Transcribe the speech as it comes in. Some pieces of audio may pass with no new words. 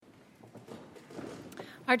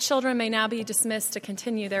Our children may now be dismissed to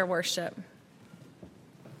continue their worship.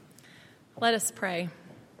 Let us pray.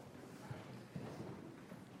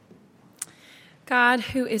 God,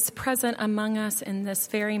 who is present among us in this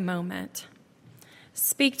very moment,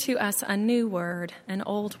 speak to us a new word, an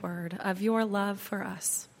old word of your love for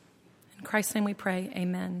us. In Christ's name we pray,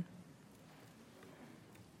 amen.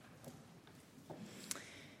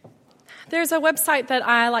 There's a website that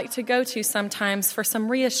I like to go to sometimes for some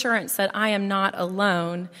reassurance that I am not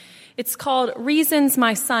alone. It's called Reasons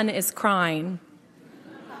My Son is Crying.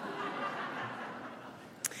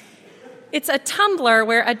 It's a Tumblr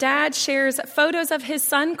where a dad shares photos of his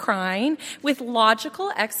son crying with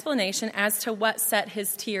logical explanation as to what set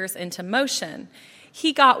his tears into motion.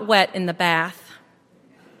 He got wet in the bath.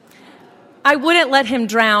 I wouldn't let him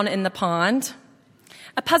drown in the pond.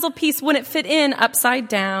 A puzzle piece wouldn't fit in upside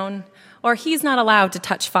down, or he's not allowed to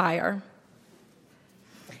touch fire.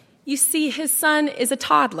 You see, his son is a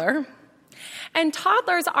toddler, and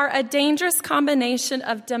toddlers are a dangerous combination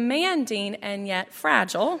of demanding and yet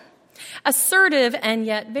fragile, assertive and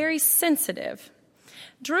yet very sensitive.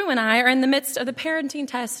 Drew and I are in the midst of the parenting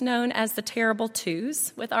test known as the Terrible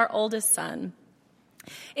Twos with our oldest son.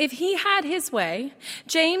 If he had his way,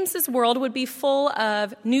 James's world would be full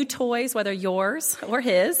of new toys, whether yours or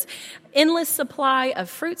his, endless supply of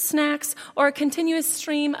fruit snacks, or a continuous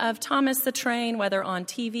stream of Thomas the Train, whether on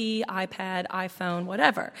TV, iPad, iPhone,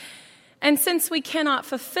 whatever. And since we cannot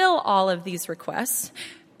fulfill all of these requests,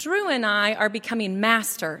 Drew and I are becoming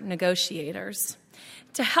master negotiators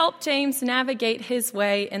to help James navigate his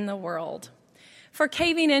way in the world. For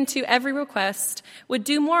caving into every request would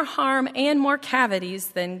do more harm and more cavities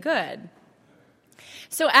than good.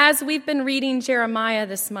 So as we've been reading Jeremiah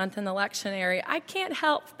this month in the lectionary, I can't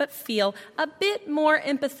help but feel a bit more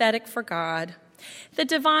empathetic for God, the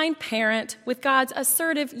divine parent with God's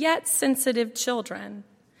assertive yet sensitive children.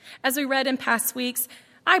 As we read in past weeks,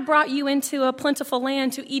 I brought you into a plentiful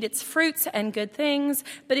land to eat its fruits and good things,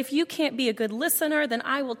 but if you can't be a good listener, then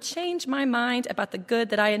I will change my mind about the good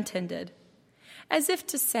that I intended. As if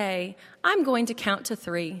to say, I'm going to count to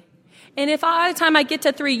 3. And if by the time I get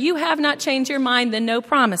to 3, you have not changed your mind, then no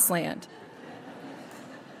promised land.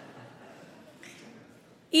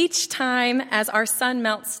 Each time as our son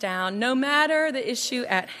melts down, no matter the issue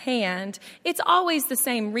at hand, it's always the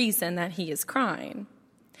same reason that he is crying.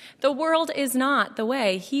 The world is not the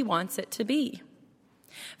way he wants it to be.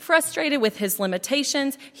 Frustrated with his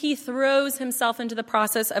limitations, he throws himself into the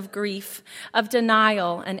process of grief, of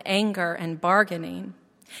denial and anger and bargaining.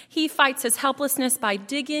 He fights his helplessness by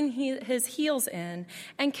digging his heels in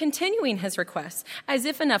and continuing his requests as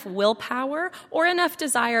if enough willpower or enough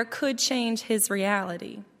desire could change his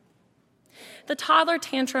reality. The toddler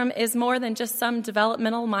tantrum is more than just some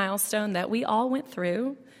developmental milestone that we all went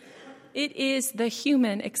through. It is the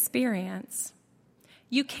human experience.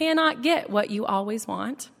 You cannot get what you always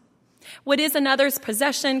want. What is another's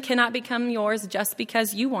possession cannot become yours just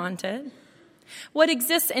because you want it. What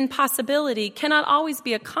exists in possibility cannot always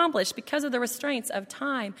be accomplished because of the restraints of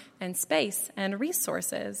time and space and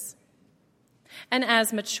resources. And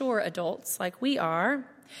as mature adults like we are,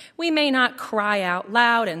 we may not cry out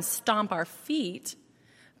loud and stomp our feet,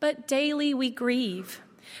 but daily we grieve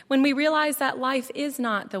when we realize that life is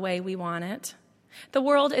not the way we want it. The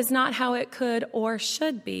world is not how it could or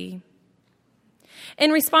should be.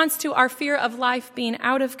 In response to our fear of life being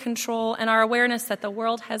out of control and our awareness that the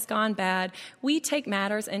world has gone bad, we take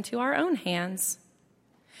matters into our own hands.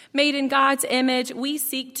 Made in God's image, we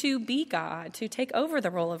seek to be God, to take over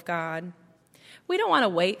the role of God. We don't want to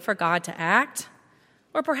wait for God to act,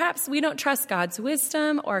 or perhaps we don't trust God's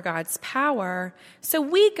wisdom or God's power, so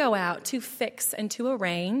we go out to fix and to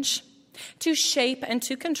arrange, to shape and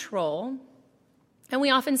to control. And we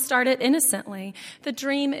often start it innocently. The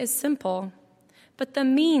dream is simple, but the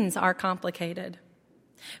means are complicated.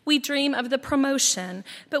 We dream of the promotion,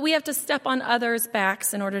 but we have to step on others'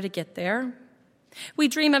 backs in order to get there. We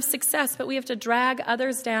dream of success, but we have to drag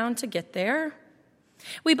others down to get there.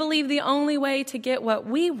 We believe the only way to get what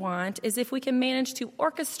we want is if we can manage to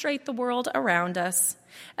orchestrate the world around us,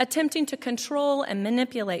 attempting to control and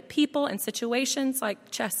manipulate people and situations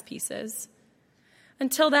like chess pieces.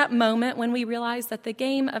 Until that moment when we realize that the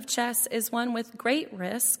game of chess is one with great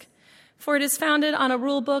risk, for it is founded on a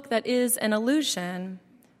rule book that is an illusion.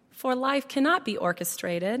 For life cannot be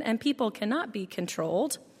orchestrated and people cannot be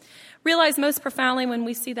controlled. Realize most profoundly when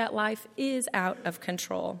we see that life is out of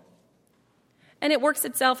control. And it works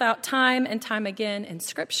itself out time and time again in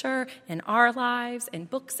Scripture, in our lives, in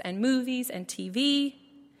books and movies and TV.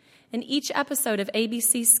 In each episode of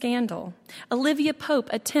ABC Scandal, Olivia Pope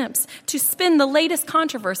attempts to spin the latest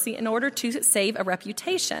controversy in order to save a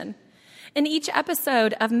reputation. In each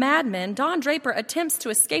episode of Mad Men, Don Draper attempts to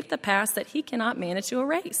escape the past that he cannot manage to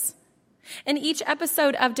erase. In each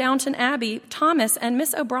episode of Downton Abbey, Thomas and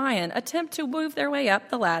Miss O'Brien attempt to move their way up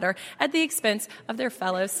the ladder at the expense of their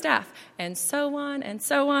fellow staff, and so on, and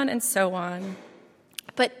so on, and so on.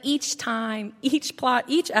 But each time, each plot,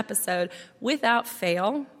 each episode, without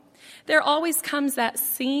fail, there always comes that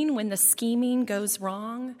scene when the scheming goes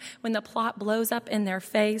wrong, when the plot blows up in their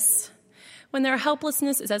face, when their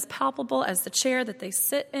helplessness is as palpable as the chair that they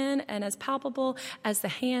sit in and as palpable as the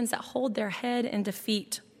hands that hold their head in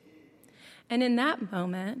defeat. And in that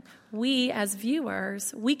moment, we as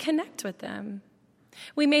viewers, we connect with them.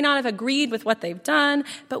 We may not have agreed with what they've done,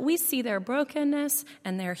 but we see their brokenness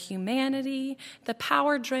and their humanity, the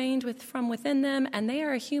power drained from within them, and they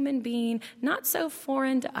are a human being not so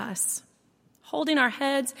foreign to us, holding our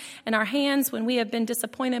heads and our hands when we have been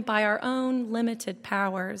disappointed by our own limited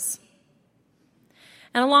powers.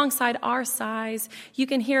 And alongside our sighs, you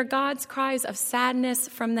can hear God's cries of sadness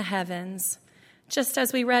from the heavens. Just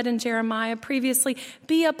as we read in Jeremiah previously,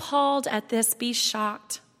 be appalled at this, be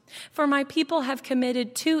shocked. For my people have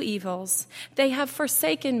committed two evils. They have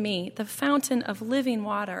forsaken me, the fountain of living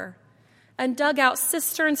water, and dug out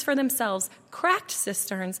cisterns for themselves, cracked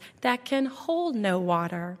cisterns that can hold no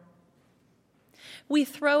water. We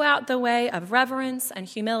throw out the way of reverence and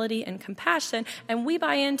humility and compassion, and we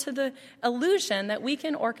buy into the illusion that we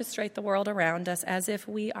can orchestrate the world around us as if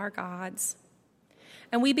we are gods.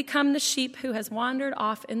 And we become the sheep who has wandered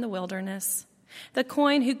off in the wilderness, the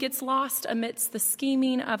coin who gets lost amidst the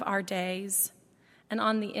scheming of our days. And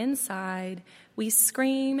on the inside, we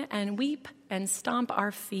scream and weep and stomp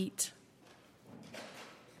our feet.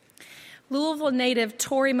 Louisville native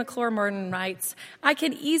Tori McClure-Merton writes, I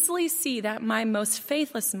could easily see that my most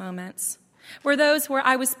faithless moments were those where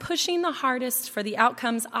I was pushing the hardest for the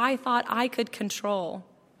outcomes I thought I could control.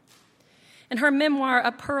 In her memoir,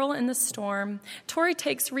 A Pearl in the Storm, Tori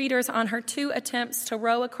takes readers on her 2 attempts to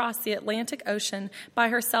row across the Atlantic Ocean by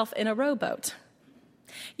herself in a rowboat.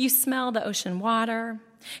 You smell the ocean water,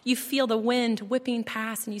 you feel the wind whipping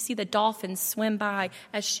past, and you see the dolphins swim by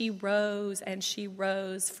as she rows and she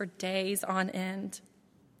rows for days on end.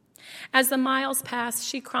 As the miles pass,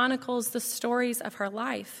 she chronicles the stories of her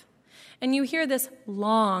life, and you hear this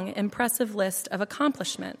long, impressive list of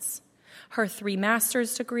accomplishments. Her 3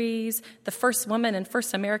 master's degrees, the first woman and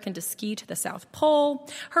first American to ski to the South Pole,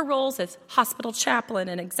 her roles as hospital chaplain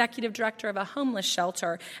and executive director of a homeless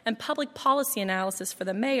shelter, and public policy analysis for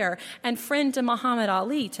the mayor, and friend to Muhammad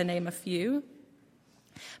Ali, to name a few.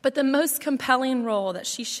 But the most compelling role that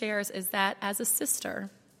she shares is that as a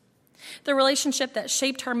sister. The relationship that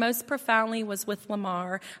shaped her most profoundly was with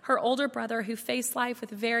Lamar, her older brother who faced life with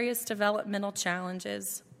various developmental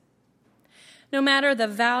challenges. No matter the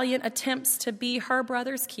valiant attempts to be her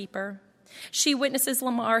brother's keeper, she witnesses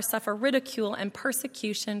Lamar suffer ridicule and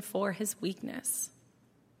persecution for his weakness.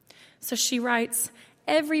 So she writes,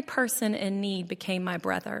 every person in need became my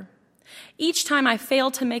brother. Each time I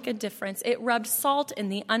failed to make a difference, it rubbed salt in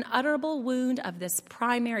the unutterable wound of this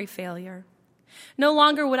primary failure. No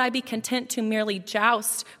longer would I be content to merely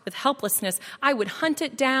joust with helplessness. I would hunt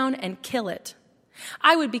it down and kill it.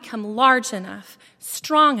 I would become large enough,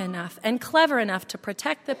 strong enough, and clever enough to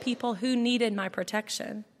protect the people who needed my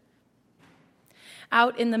protection.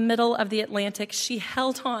 Out in the middle of the Atlantic, she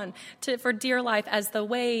held on for dear life as the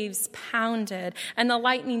waves pounded and the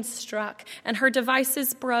lightning struck and her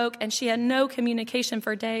devices broke and she had no communication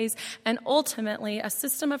for days, and ultimately a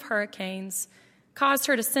system of hurricanes caused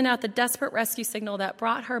her to send out the desperate rescue signal that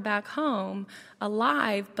brought her back home,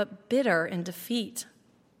 alive but bitter in defeat.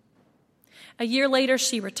 A year later,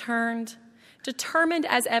 she returned, determined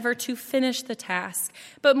as ever to finish the task,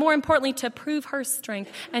 but more importantly, to prove her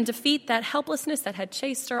strength and defeat that helplessness that had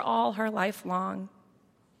chased her all her life long.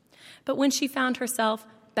 But when she found herself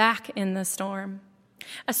back in the storm,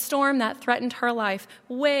 a storm that threatened her life,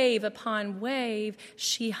 wave upon wave,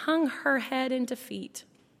 she hung her head in defeat.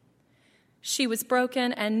 She was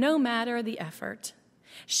broken, and no matter the effort,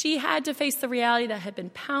 she had to face the reality that had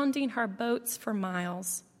been pounding her boats for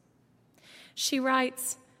miles. She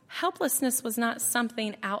writes, helplessness was not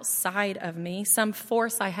something outside of me, some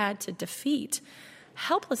force I had to defeat.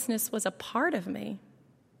 Helplessness was a part of me.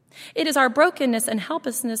 It is our brokenness and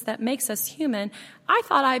helplessness that makes us human. I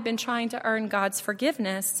thought I'd been trying to earn God's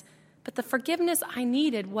forgiveness, but the forgiveness I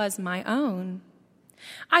needed was my own.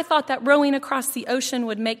 I thought that rowing across the ocean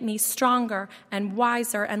would make me stronger and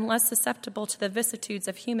wiser and less susceptible to the vicissitudes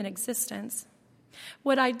of human existence.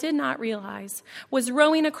 What I did not realize was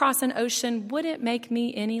rowing across an ocean wouldn't make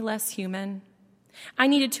me any less human. I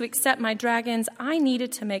needed to accept my dragons. I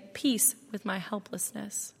needed to make peace with my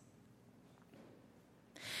helplessness.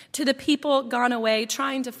 To the people gone away,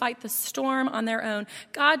 trying to fight the storm on their own,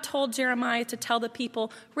 God told Jeremiah to tell the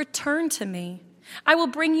people, "Return to me. I will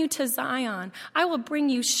bring you to Zion. I will bring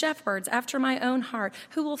you shepherds after my own heart,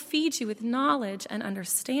 who will feed you with knowledge and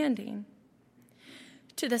understanding."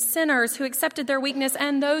 To the sinners who accepted their weakness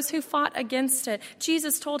and those who fought against it,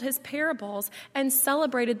 Jesus told his parables and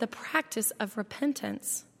celebrated the practice of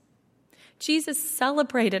repentance. Jesus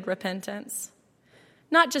celebrated repentance,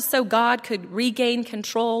 not just so God could regain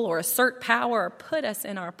control or assert power or put us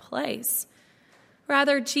in our place.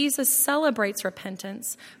 Rather, Jesus celebrates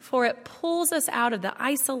repentance, for it pulls us out of the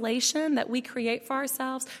isolation that we create for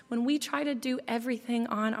ourselves when we try to do everything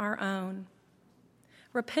on our own.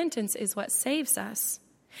 Repentance is what saves us.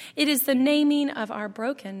 It is the naming of our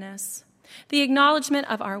brokenness, the acknowledgement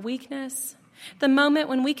of our weakness, the moment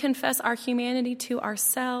when we confess our humanity to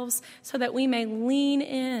ourselves so that we may lean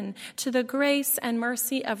in to the grace and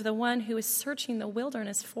mercy of the one who is searching the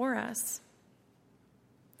wilderness for us.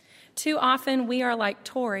 Too often we are like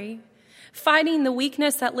Tori, fighting the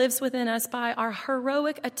weakness that lives within us by our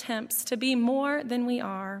heroic attempts to be more than we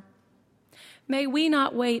are. May we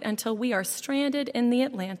not wait until we are stranded in the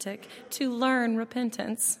Atlantic to learn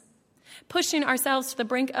repentance, pushing ourselves to the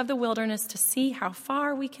brink of the wilderness to see how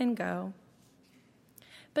far we can go.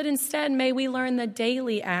 But instead, may we learn the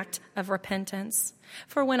daily act of repentance.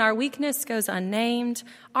 For when our weakness goes unnamed,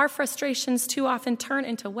 our frustrations too often turn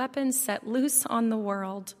into weapons set loose on the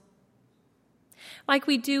world. Like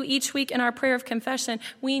we do each week in our prayer of confession,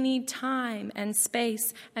 we need time and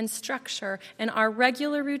space and structure in our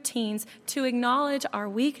regular routines to acknowledge our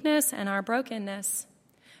weakness and our brokenness,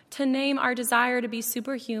 to name our desire to be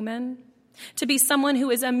superhuman, to be someone who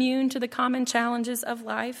is immune to the common challenges of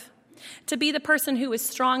life, to be the person who is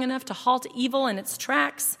strong enough to halt evil in its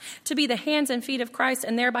tracks, to be the hands and feet of Christ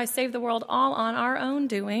and thereby save the world all on our own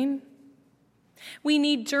doing. We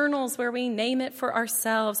need journals where we name it for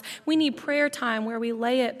ourselves. We need prayer time where we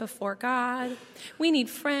lay it before God. We need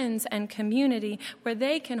friends and community where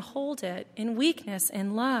they can hold it in weakness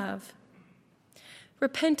and love.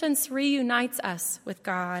 Repentance reunites us with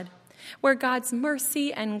God, where God's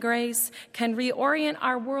mercy and grace can reorient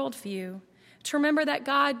our worldview to remember that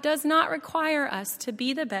God does not require us to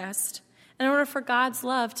be the best in order for God's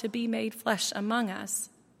love to be made flesh among us.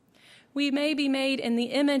 We may be made in the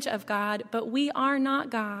image of God, but we are not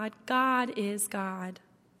God. God is God.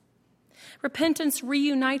 Repentance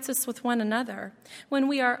reunites us with one another. When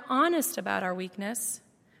we are honest about our weakness,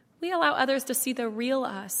 we allow others to see the real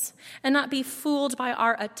us and not be fooled by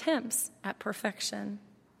our attempts at perfection.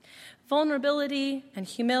 Vulnerability and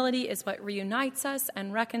humility is what reunites us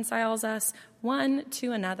and reconciles us one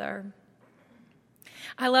to another.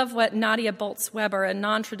 I love what Nadia Boltz-Weber, a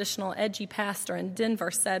non-traditional edgy pastor in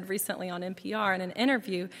Denver, said recently on NPR in an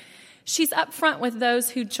interview. She's up front with those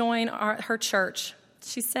who join her church.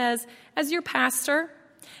 She says, "As your pastor,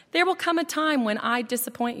 there will come a time when I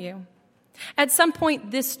disappoint you. At some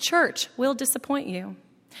point, this church will disappoint you,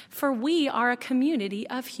 for we are a community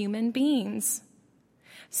of human beings.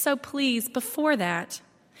 So please, before that,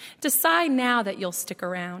 decide now that you'll stick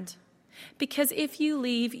around. Because if you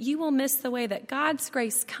leave, you will miss the way that God's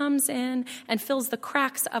grace comes in and fills the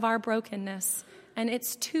cracks of our brokenness, and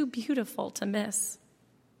it's too beautiful to miss."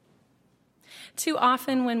 Too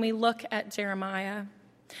often when we look at Jeremiah,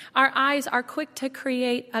 our eyes are quick to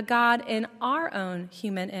create a God in our own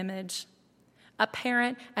human image, a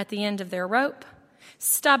parent at the end of their rope,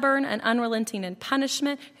 stubborn and unrelenting in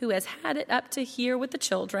punishment, who has had it up to here with the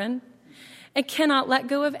children, and cannot let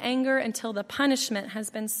go of anger until the punishment has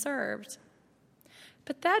been served.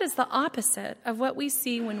 But that is the opposite of what we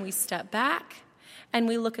see when we step back and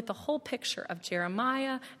we look at the whole picture of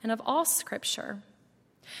Jeremiah and of all Scripture.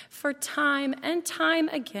 For time and time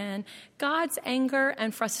again, God's anger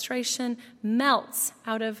and frustration melts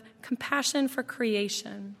out of compassion for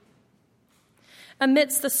creation.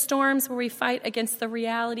 Amidst the storms where we fight against the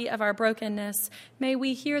reality of our brokenness, may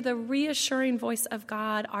we hear the reassuring voice of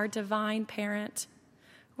God, our divine parent.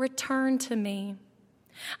 "Return to me.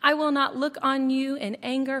 I will not look on you in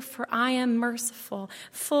anger, for I am merciful,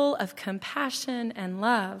 full of compassion and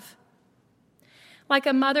love." Like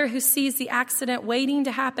a mother who sees the accident waiting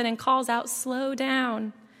to happen and calls out, "Slow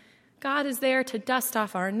down," God is there to dust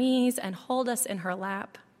off our knees and hold us in her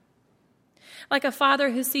lap. Like a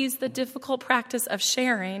father who sees the difficult practice of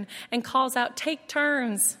sharing and calls out, "Take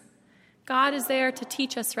turns," God is there to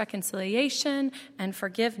teach us reconciliation and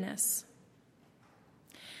forgiveness.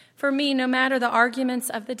 For me, no matter the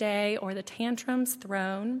arguments of the day or the tantrums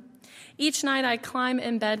thrown, each night I climb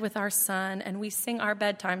in bed with our son and we sing our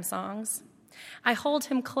bedtime songs. I hold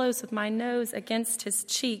him close with my nose against his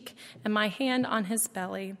cheek and my hand on his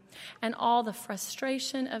belly, and all the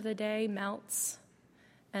frustration of the day melts,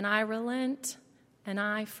 and I relent and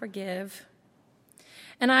I forgive.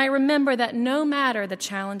 And I remember that no matter the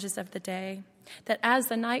challenges of the day, that as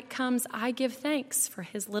the night comes, I give thanks for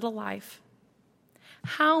his little life.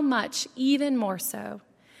 How much, even more so,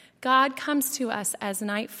 God comes to us as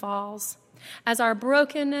night falls, as our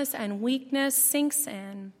brokenness and weakness sinks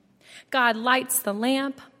in. God lights the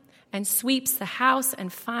lamp and sweeps the house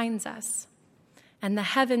and finds us. And the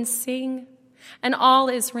heavens sing, and all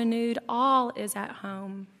is renewed, all is at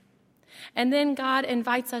home. And then God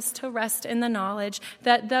invites us to rest in the knowledge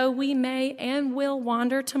that though we may and will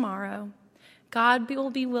wander tomorrow, God will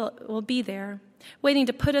be there, waiting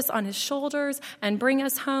to put us on his shoulders and bring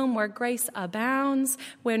us home where grace abounds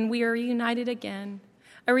when we are reunited again,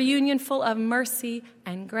 a reunion full of mercy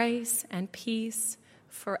and grace and peace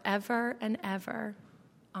forever and ever.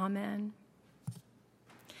 Amen.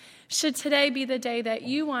 Should today be the day that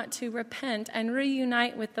you want to repent and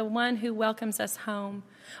reunite with the one who welcomes us home,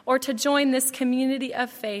 or to join this community of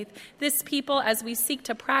faith, this people, as we seek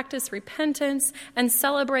to practice repentance and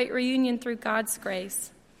celebrate reunion through God's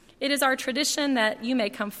grace, it is our tradition that you may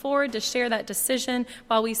come forward to share that decision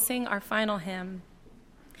while we sing our final hymn.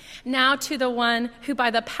 Now to the one who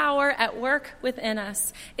by the power at work within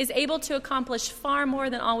us is able to accomplish far more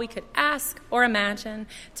than all we could ask or imagine,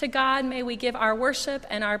 to God may we give our worship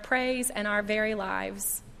and our praise and our very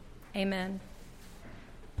lives. Amen.